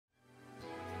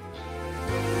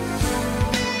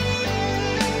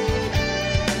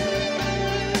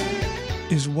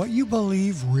Is what you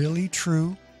believe really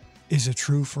true? Is it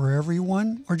true for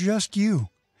everyone or just you?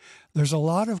 There's a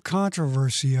lot of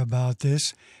controversy about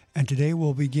this, and today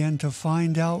we'll begin to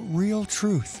find out real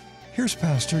truth. Here's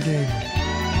Pastor David.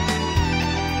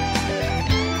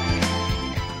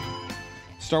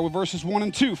 Start with verses 1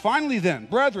 and 2. Finally then,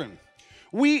 brethren,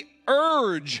 we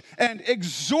urge and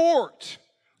exhort.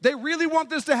 They really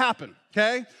want this to happen,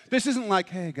 okay? This isn't like,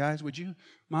 hey, guys, would you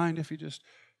mind if you just,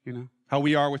 how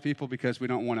we are with people because we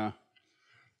don't want to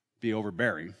be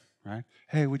overbearing, right?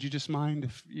 Hey, would you just mind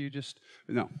if you just,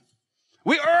 no.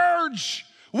 We urge,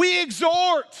 we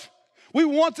exhort. We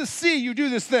want to see you do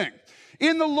this thing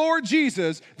in the Lord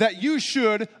Jesus, that you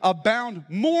should abound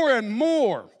more and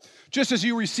more, just as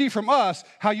you receive from us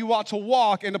how you ought to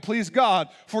walk and to please God,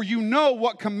 for you know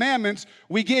what commandments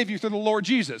we gave you through the Lord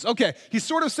Jesus. Okay, he's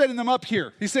sort of setting them up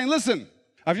here. He's saying, listen,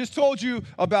 I've just told you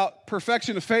about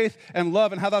perfection of faith and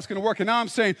love and how that's going to work, and now I'm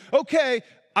saying, okay,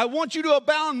 I want you to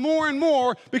abound more and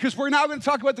more, because we're now going to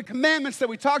talk about the commandments that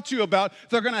we talked to you about.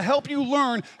 They're going to help you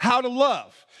learn how to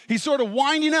love. He's sort of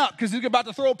winding up because he's about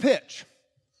to throw a pitch.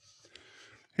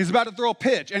 He's about to throw a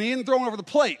pitch, and he isn't throwing over the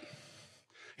plate.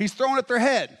 He's throwing at their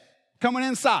head, coming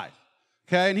inside,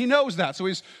 okay? And he knows that, so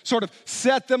he's sort of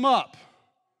set them up.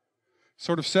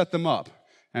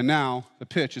 And now the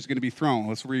pitch is going to be thrown.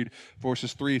 Let's read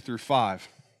verses 3 through 5.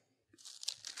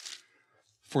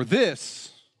 For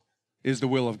this is the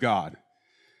will of God,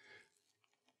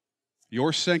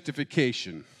 your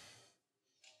sanctification,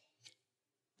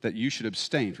 that you should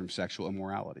abstain from sexual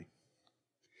immorality,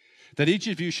 that each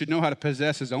of you should know how to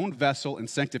possess his own vessel in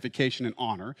sanctification and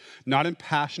honor, not in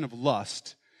passion of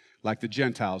lust, like the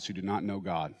Gentiles who do not know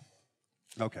God.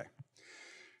 Okay.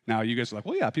 Now you guys are like,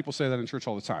 well, yeah, people say that in church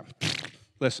all the time.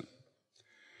 Listen,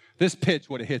 this pitch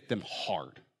would have hit them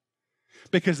hard,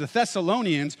 because the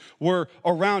Thessalonians were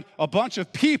around a bunch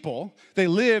of people. They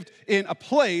lived in a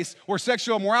place where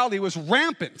sexual immorality was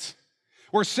rampant,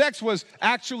 where sex was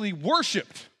actually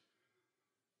worshiped.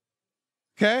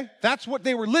 Okay? That's what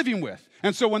they were living with.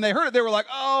 And so when they heard it, they were like,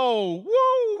 oh,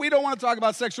 woo, we don't want to talk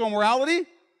about sexual immorality,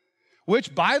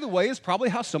 which, by the way, is probably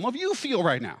how some of you feel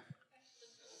right now.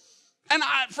 And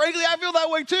frankly, I feel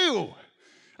that way too.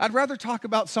 I'd rather talk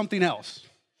about something else,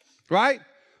 right?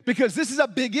 Because this is a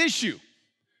big issue.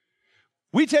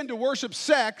 We tend to worship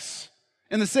sex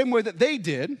in the same way that they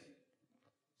did,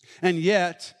 and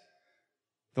yet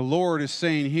the Lord is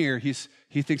saying here,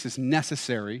 he thinks it's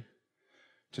necessary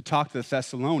to talk to the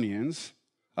Thessalonians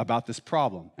about this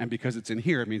problem. And because it's in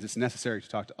here, it means it's necessary to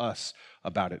talk to us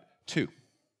about it too.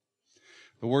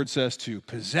 The word says to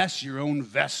possess your own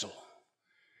vessel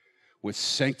with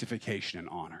sanctification and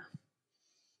honor.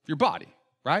 Your body,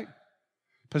 right?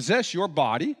 Possess your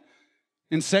body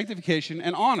in sanctification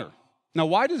and honor. Now,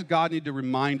 why does God need to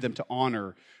remind them to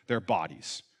honor their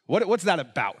bodies? What's that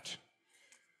about?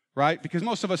 Right? Because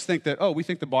most of us think that, we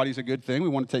think the body's a good thing. We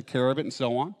want to take care of it and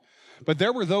so on. But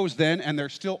there were those then, and there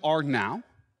still are now,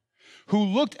 who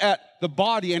looked at the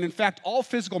body and, in fact, all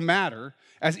physical matter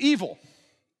as evil.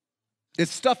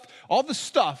 It's stuff, all the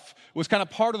stuff was kind of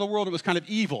part of the world. It was kind of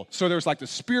evil. So there was like the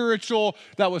spiritual,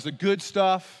 that was the good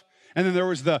stuff. And then there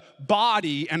was the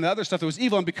body and the other stuff that was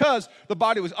evil. And because the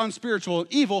body was unspiritual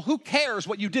and evil, who cares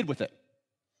what you did with it?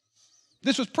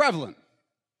 This was prevalent.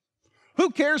 Who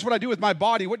cares what I do with my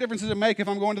body? What difference does it make if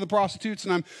I'm going to the prostitutes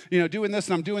and I'm, doing this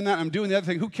and I'm doing that and I'm doing the other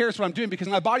thing? Who cares what I'm doing? Because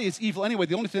my body is evil anyway.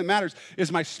 The only thing that matters is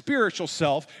my spiritual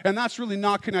self, and that's really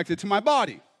not connected to my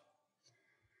body.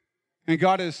 And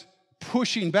God is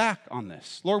pushing back on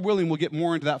this. Lord willing, we'll get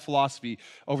more into that philosophy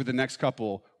over the next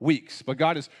couple weeks. But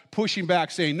God is pushing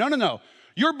back, saying, no.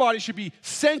 Your body should be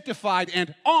sanctified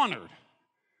and honored.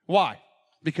 Why?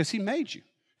 Because he made you.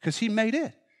 Because he made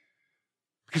it.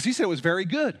 Because he said it was very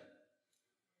good.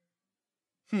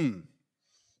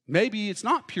 Maybe it's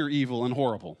not pure evil and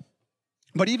horrible.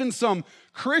 But even some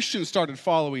Christians started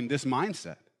following this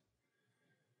mindset.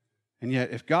 And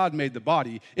yet, if God made the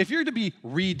body, if you're to be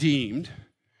redeemed,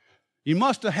 you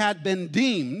must have had been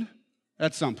deemed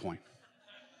at some point.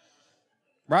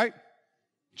 Right?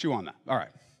 Chew on that. All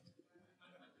right.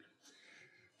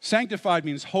 Sanctified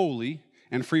means holy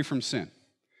and free from sin.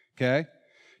 Okay?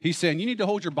 He's saying you need to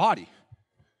hold your body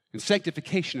in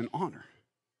sanctification and honor.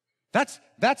 That's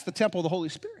the temple of the Holy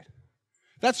Spirit.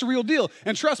 That's the real deal.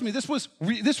 And trust me, this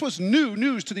was new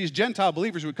news to these Gentile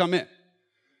believers who would come in.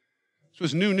 This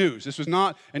was new news. This was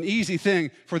not an easy thing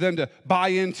for them to buy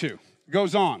into. It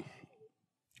goes on.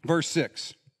 Verse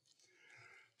 6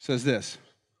 says this.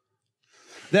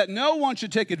 that no one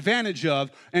should take advantage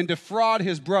of and defraud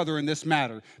his brother in this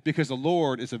matter, because the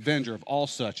Lord is avenger of all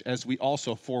such, as we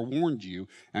also forewarned you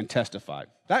and testified.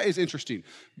 That is interesting.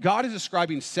 God is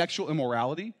describing sexual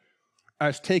immorality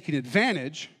as taking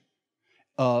advantage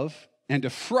of and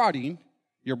defrauding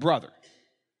your brother.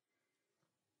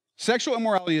 Sexual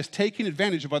immorality is taking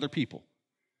advantage of other people.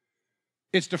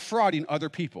 It's defrauding other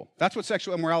people. That's what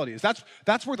sexual immorality is.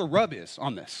 That's where the rub is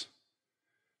on this.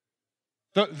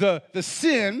 The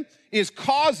sin is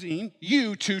causing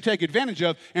you to take advantage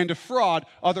of and defraud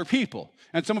other people.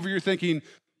 And some of you are thinking,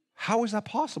 how is that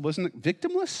possible? Isn't it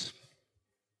victimless?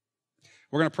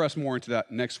 We're going to press more into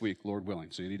that next week, Lord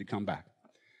willing, so you need to come back.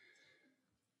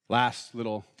 Last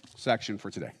little section for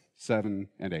today, 7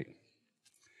 and 8.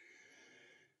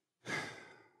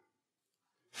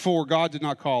 For God did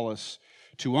not call us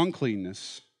to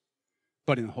uncleanness,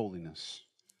 but in holiness.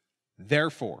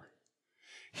 Therefore,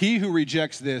 he who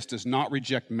rejects this does not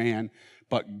reject man,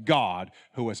 but God,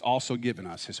 who has also given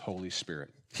us his Holy Spirit.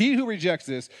 He who rejects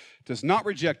this does not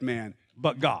reject man,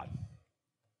 but God.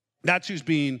 That's who's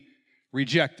being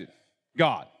rejected,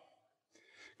 God.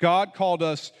 God called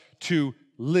us to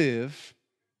live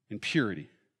in purity,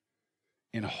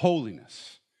 in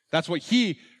holiness. That's what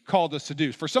he called us to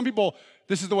do. For some people,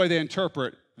 this is the way they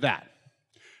interpret that.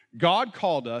 God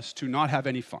called us to not have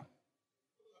any fun,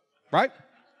 right?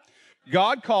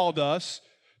 God called us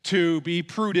to be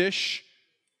prudish,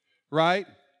 right?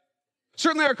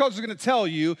 Certainly our culture is going to tell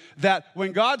you that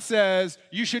when God says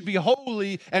you should be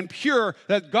holy and pure,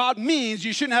 that God means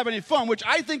you shouldn't have any fun, which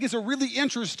I think is a really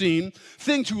interesting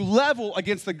thing to level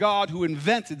against the God who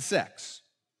invented sex.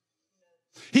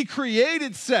 He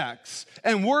created sex,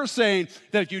 and we're saying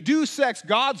that if you do sex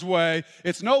God's way,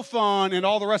 it's no fun and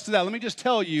all the rest of that. Let me just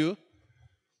tell you,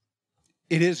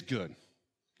 it is good.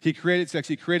 He created sex.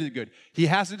 He created it good. He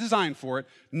has a design for it.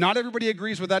 Not everybody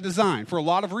agrees with that design for a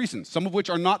lot of reasons, some of which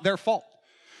are not their fault,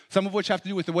 some of which have to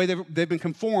do with the way they've been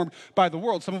conformed by the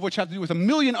world, some of which have to do with a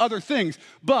million other things.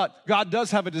 But God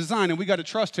does have a design, and we got to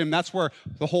trust him. That's where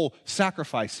the whole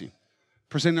sacrificing,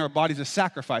 presenting our bodies as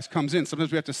sacrifice comes in.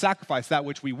 Sometimes we have to sacrifice that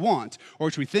which we want, or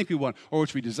which we think we want, or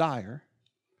which we desire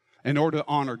in order to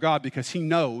honor God, because he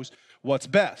knows what's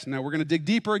best. Now, we're going to dig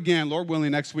deeper again, Lord willing,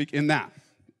 next week in that.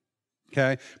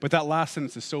 Okay? But that last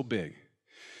sentence is so big.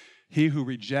 He who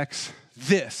rejects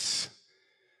this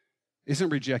isn't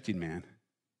rejecting man.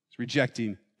 It's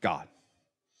rejecting God.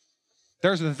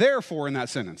 There's a therefore in that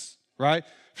sentence, right?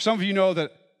 For some of you know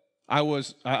that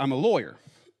I'm a lawyer.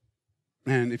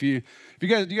 And do you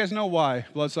guys know why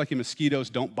bloodsucking mosquitoes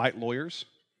don't bite lawyers?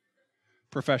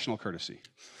 Professional courtesy.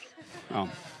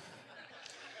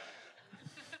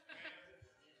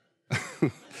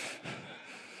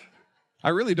 I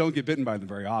really don't get bitten by them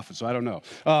very often, so I don't know.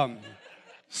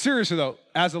 Seriously, though,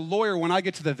 as a lawyer, when I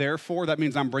get to the therefore, that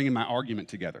means I'm bringing my argument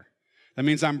together. That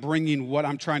means I'm bringing what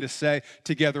I'm trying to say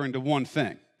together into one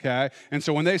thing, okay? And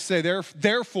so when they say,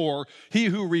 therefore, he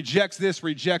who rejects this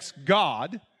rejects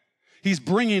God, he's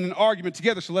bringing an argument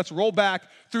together. So let's roll back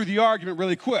through the argument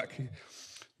really quick.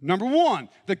 Number one,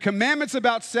 the commandments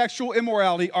about sexual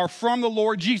immorality are from the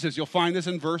Lord Jesus. You'll find this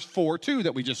in verse 4:2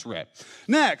 that we just read.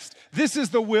 Next, this is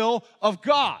the will of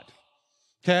God.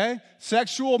 Okay?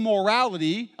 Sexual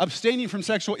morality, abstaining from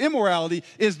sexual immorality,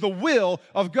 is the will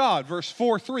of God. Verse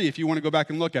 4:3, if you want to go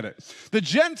back and look at it. The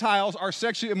Gentiles are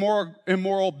sexually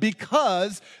immoral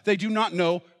because they do not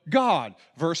know God.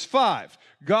 Verse 5,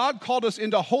 God called us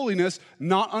into holiness,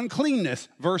 not uncleanness.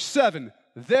 Verse 7,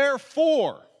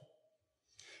 therefore,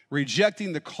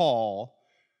 rejecting the call,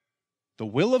 the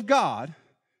will of God,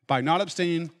 by not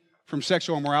abstaining from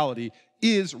sexual immorality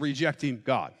is rejecting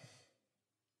God.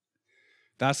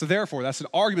 That's the therefore. That's an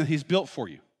argument he's built for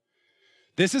you.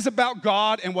 This is about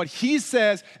God and what he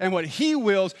says and what he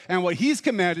wills and what he's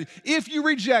commanded. If you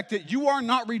reject it, you are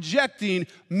not rejecting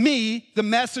me, the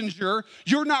messenger.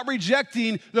 You're not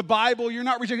rejecting the Bible.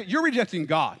 You're rejecting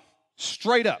God,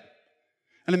 straight up.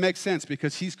 And it makes sense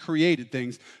because he's created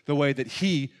things the way that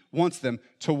he wants them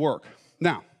to work.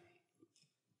 Now,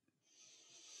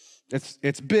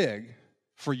 it's big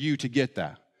for you to get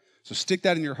that. So stick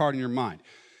that in your heart and your mind.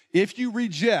 If you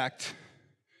reject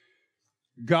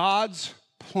God's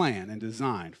plan and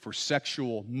design for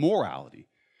sexual morality,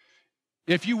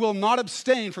 if you will not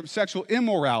abstain from sexual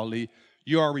immorality,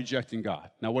 you are rejecting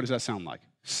God. Now, what does that sound like?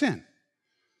 Sin,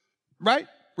 right?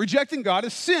 Rejecting God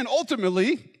is sin.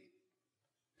 Ultimately,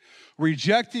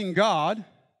 rejecting God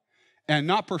and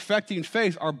not perfecting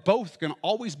faith are both going to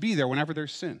always be there whenever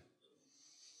there's sin.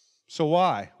 So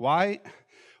why?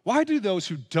 Why do those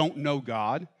who don't know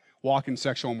God walk in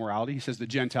sexual immorality? He says the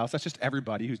Gentiles, that's just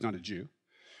everybody who's not a Jew,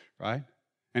 right?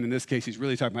 and in this case, he's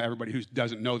really talking about everybody who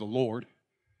doesn't know the Lord,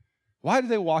 why do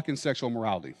they walk in sexual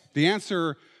immorality? The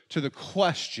answer to the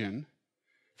question,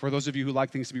 for those of you who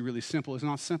like things to be really simple, is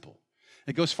not simple.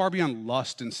 It goes far beyond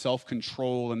lust and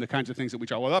self-control and the kinds of things that we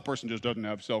try, well, that person just doesn't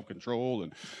have self-control,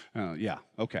 and yeah,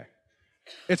 okay.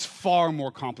 It's far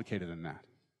more complicated than that.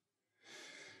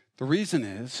 The reason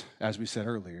is, as we said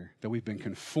earlier, that we've been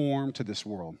conformed to this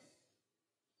world.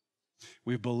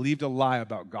 We've believed a lie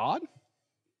about God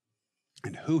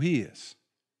and who he is.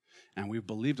 And we've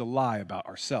believed a lie about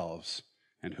ourselves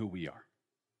and who we are.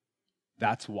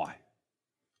 That's why.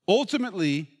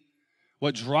 Ultimately,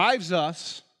 what drives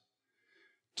us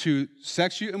to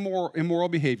sexually immoral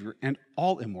behavior and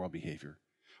all immoral behavior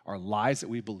are lies that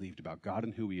we believed about God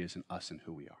and who he is and us and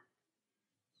who we are.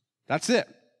 That's it.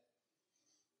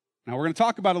 Now, we're going to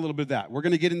talk about a little bit of that. We're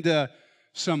going to get into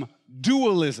some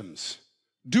dualisms.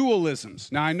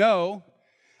 Dualisms. Now, I know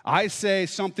I say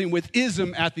something with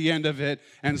ism at the end of it,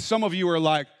 and some of you are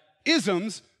like,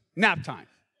 isms, nap time.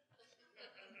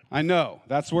 I know,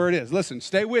 that's where it is. Listen,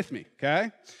 stay with me,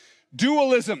 okay?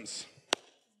 Dualisms.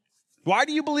 Why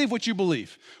do you believe what you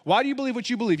believe? Why do you believe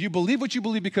what you believe? You believe what you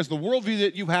believe because the worldview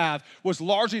that you have was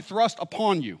largely thrust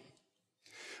upon you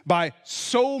by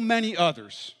so many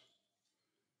others,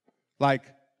 like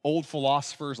old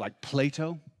philosophers like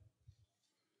Plato,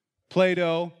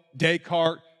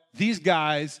 Descartes. These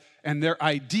guys and their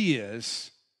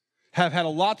ideas have had a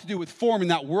lot to do with forming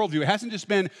that worldview. It hasn't just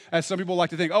been, as some people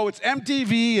like to think, oh, it's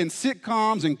MTV and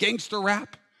sitcoms and gangster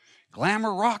rap,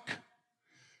 glamour rock,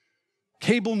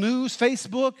 cable news,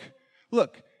 Facebook.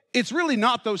 Look, it's really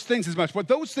not those things as much. What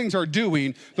those things are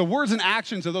doing, the words and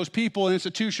actions of those people and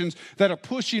institutions that are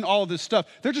pushing all of this stuff,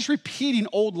 they're just repeating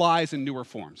old lies in newer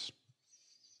forms.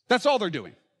 That's all they're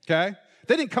doing, okay?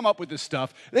 They didn't come up with this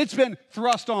stuff. It's been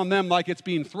thrust on them like it's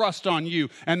being thrust on you,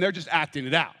 and they're just acting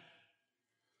it out.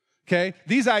 Okay?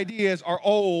 These ideas are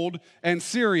old and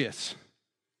serious.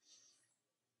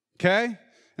 Okay?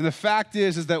 And the fact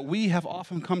is that we have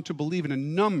often come to believe in a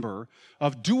number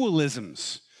of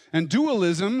dualisms. And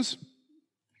dualisms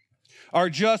are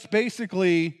just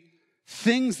basically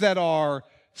things that are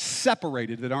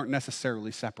separated that aren't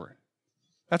necessarily separate.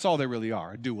 That's all they really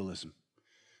are, a dualism.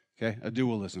 Okay, a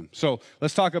dualism. So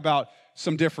let's talk about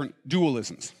some different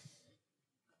dualisms.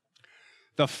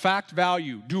 The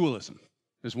fact-value dualism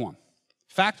is one.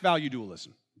 Fact-value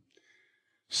dualism.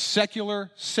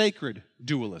 Secular-sacred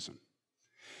dualism.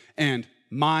 And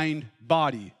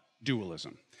mind-body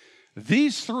dualism.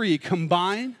 These three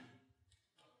combine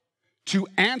to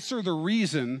answer the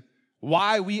reason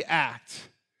why we act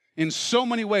in so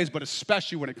many ways, but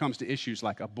especially when it comes to issues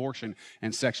like abortion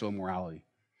and sexual immorality,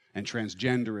 and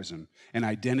transgenderism, and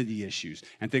identity issues,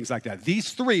 and things like that.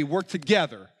 These three work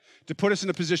together to put us in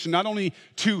a position not only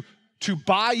to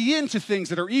buy into things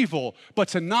that are evil, but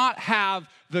to not have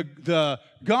the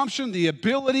gumption, the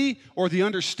ability, or the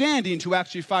understanding to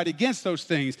actually fight against those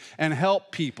things and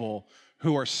help people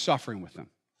who are suffering with them.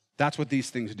 That's what these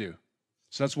things do.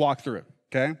 So let's walk through it,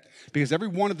 okay? Because every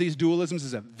one of these dualisms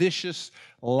is a vicious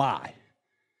lie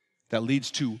that leads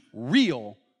to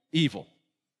real evil.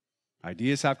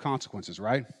 Ideas have consequences,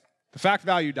 right? The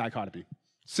fact-value dichotomy,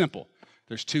 simple.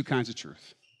 There's two kinds of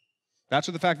truth. That's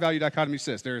what the fact-value dichotomy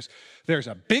says. There's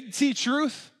a big T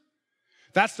truth.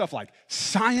 That's stuff like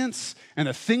science and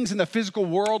the things in the physical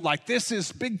world, like this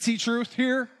is big T truth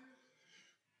here.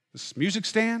 This music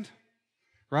stand,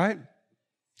 right?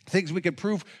 Things we can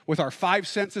prove with our five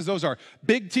senses, those are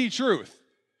big T truth.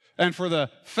 And for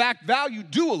the fact-value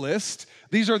dualist,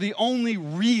 these are the only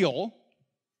real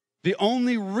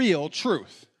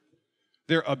truth.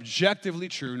 They're objectively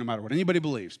true no matter what anybody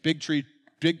believes. Big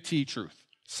T truth,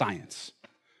 science.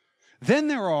 Then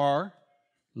there are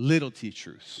little T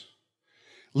truths.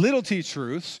 Little T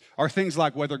truths are things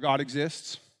like whether God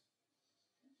exists,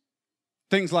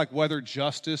 things like whether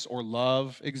justice or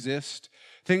love exist,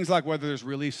 things like whether there's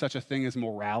really such a thing as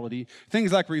morality,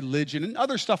 things like religion and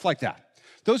other stuff like that.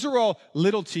 Those are all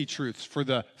little T truths for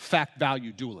the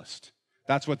fact-value dualist.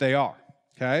 That's what they are.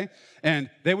 Okay? And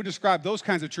they would describe those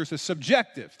kinds of truths as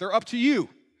subjective. They're up to you.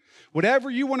 Whatever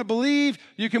you want to believe,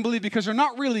 you can believe because they're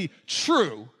not really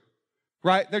true,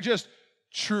 right? They're just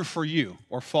true for you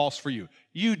or false for you.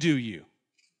 You do you,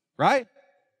 right?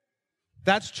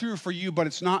 That's true for you, but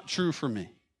it's not true for me.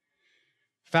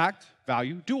 Fact,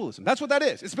 value, dualism. That's what that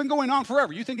is. It's been going on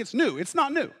forever. You think it's new. It's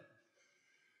not new.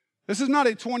 This is not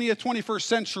a 20th, 21st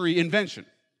century invention.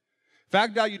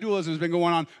 Fact-value dualism has been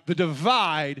going on. The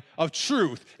divide of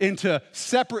truth into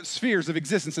separate spheres of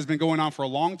existence has been going on for a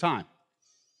long time.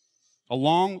 A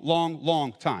long, long,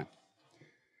 long time.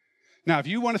 Now, if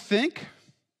you want to think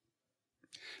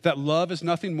that love is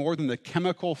nothing more than the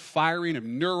chemical firing of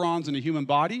neurons in a human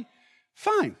body,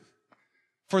 fine.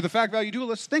 For the fact value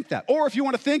dualists, think that. Or if you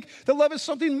want to think that love is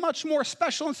something much more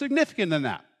special and significant than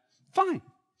that, fine.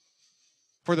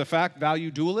 For the fact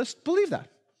value dualist, believe that.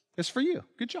 It's for you.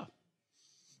 Good job.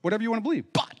 Whatever you want to believe.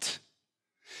 But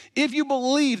if you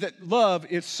believe that love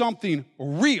is something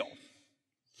real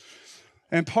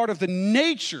and part of the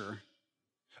nature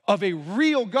of a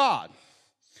real God,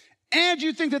 and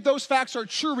you think that those facts are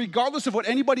true regardless of what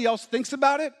anybody else thinks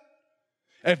about it,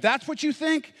 if that's what you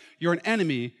think, you're an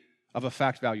enemy of a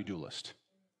fact value dualist.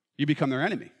 You become their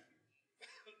enemy.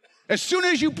 As soon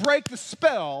as you break the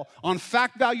spell on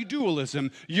fact value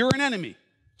dualism, you're an enemy,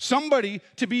 somebody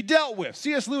to be dealt with.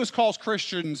 C.S. Lewis calls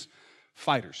Christians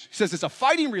fighters. He says it's a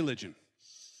fighting religion.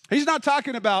 He's not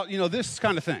talking about, this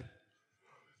kind of thing.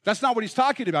 That's not what he's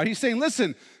talking about. He's saying,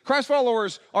 listen, Christ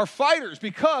followers are fighters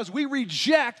because we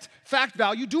reject fact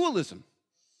value dualism.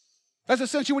 That's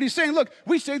essentially what he's saying. Look,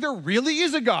 we say there really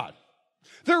is a God.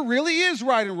 There really is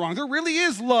right and wrong. There really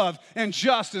is love and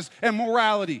justice and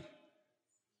morality.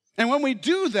 And when we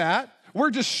do that, we're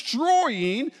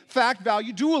destroying fact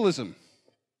value dualism.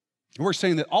 We're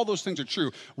saying that all those things are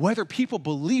true, whether people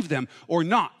believe them or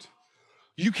not.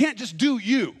 You can't just do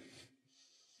you.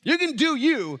 You can do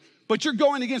you, but you're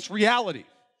going against reality.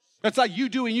 That's like you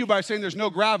doing you by saying there's no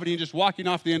gravity and just walking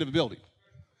off the end of a building.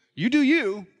 You do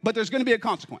you, but there's going to be a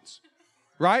consequence,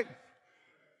 right?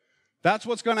 That's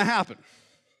what's going to happen.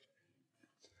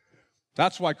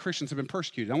 That's why Christians have been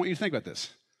persecuted. I want you to think about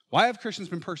this. Why have Christians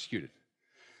been persecuted?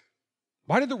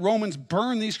 Why did the Romans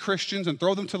burn these Christians and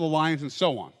throw them to the lions and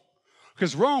so on?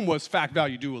 Because Rome was fact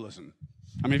value dualism.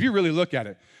 I mean, if you really look at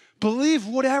it, believe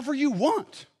whatever you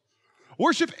want.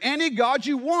 Worship any God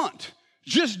you want.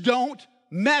 Just don't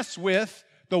mess with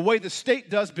the way the state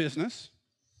does business,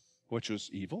 which was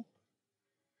evil.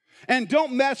 And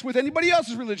don't mess with anybody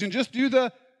else's religion. Just do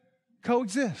the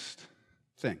coexist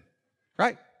thing,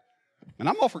 right? And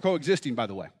I'm all for coexisting, by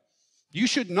the way. You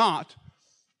should not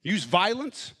use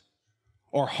violence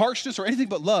or harshness or anything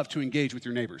but love to engage with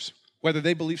your neighbors, whether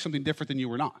they believe something different than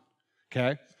you or not,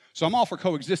 okay? So I'm all for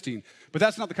coexisting, but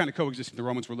that's not the kind of coexisting the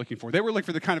Romans were looking for. They were looking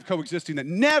for the kind of coexisting that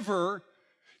never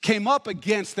came up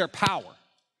against their power.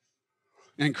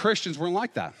 And Christians weren't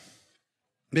like that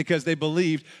because they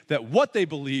believed that what they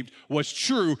believed was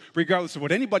true regardless of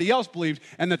what anybody else believed,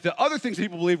 and that the other things that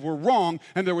people believed were wrong,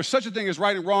 and there was such a thing as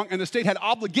right and wrong, and the state had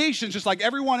obligations just like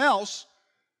everyone else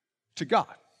to God.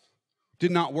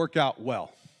 Did not work out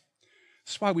well.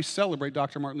 That's why we celebrate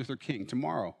Dr. Martin Luther King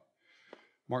tomorrow.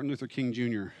 Martin Luther King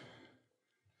Jr.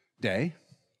 Day,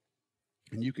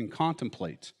 and you can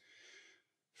contemplate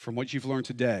from what you've learned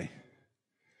today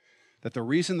that the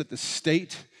reason that the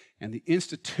state and the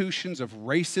institutions of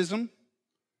racism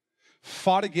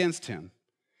fought against him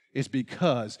is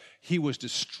because he was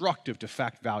destructive to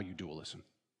fact value dualism.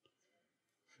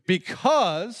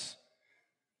 Because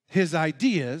his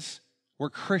ideas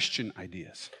were Christian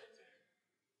ideas.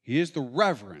 He is the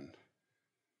Reverend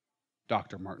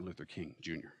Dr. Martin Luther King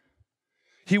Jr.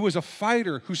 He was a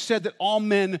fighter who said that all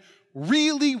men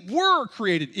really were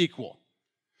created equal.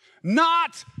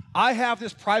 Not, I have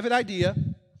this private idea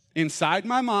inside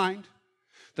my mind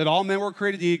that all men were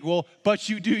created equal, but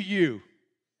you do you.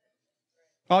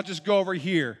 I'll just go over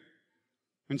here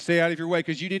and stay out of your way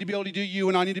because you need to be able to do you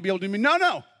and I need to be able to do me.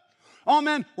 No. All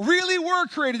men really were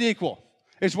created equal,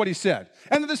 is what he said.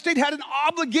 And that the state had an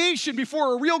obligation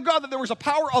before a real God, that there was a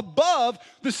power above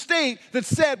the state that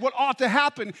said what ought to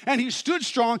happen. And he stood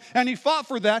strong and he fought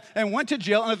for that and went to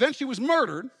jail and eventually was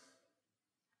murdered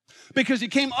because he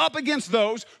came up against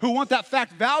those who want that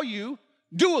fact value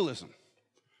dualism.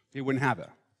 He wouldn't have it.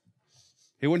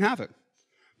 He wouldn't have it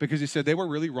because he said they were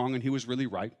really wrong and he was really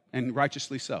right, and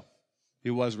righteously so. He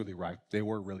was really right. They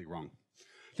were really wrong.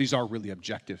 These are really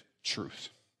objective truths.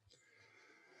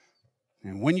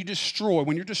 And when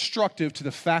you're destructive to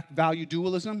the fact value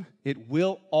dualism, it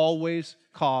will always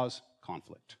cause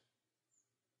conflict.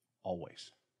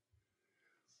 Always.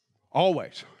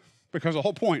 Always. Because the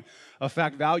whole point of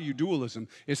fact value dualism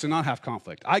is to not have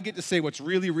conflict. I get to say what's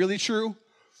really, really true,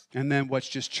 and then what's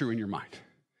just true in your mind.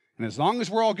 And as long as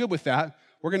we're all good with that,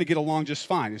 we're going to get along just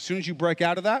fine. As soon as you break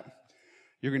out of that,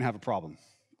 you're going to have a problem.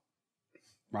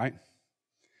 Right?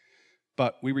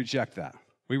 But we reject that.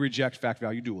 We reject fact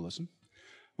value dualism.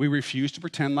 We refuse to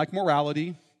pretend like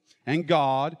morality and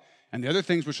God and the other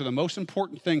things which are the most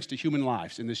important things to human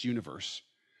lives in this universe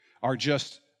are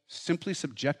just simply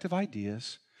subjective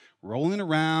ideas rolling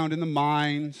around in the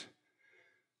minds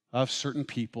of certain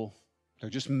people. They're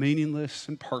just meaningless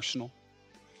and personal.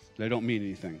 They don't mean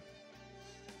anything.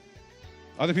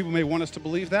 Other people may want us to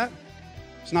believe that,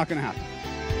 It's not going to happen.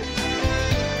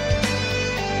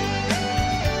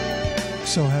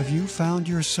 So have you found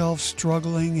yourself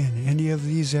struggling in any of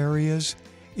these areas?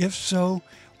 If so,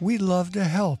 we'd love to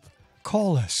help.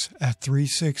 Call us at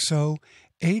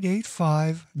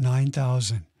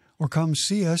 360-885-9000 or come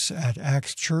see us at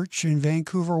Axe Church in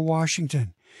Vancouver,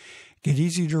 Washington. Get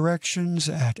easy directions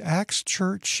at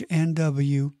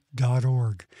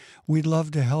axechurchnw.org. We'd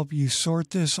love to help you sort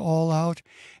this all out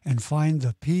and find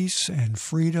the peace and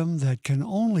freedom that can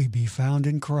only be found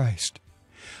in Christ.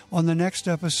 On the next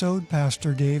episode,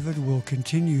 Pastor David will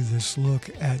continue this look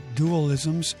at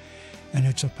dualisms, and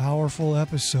it's a powerful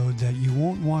episode that you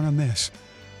won't want to miss.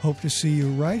 Hope to see you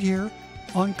right here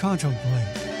on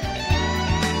Contemplate.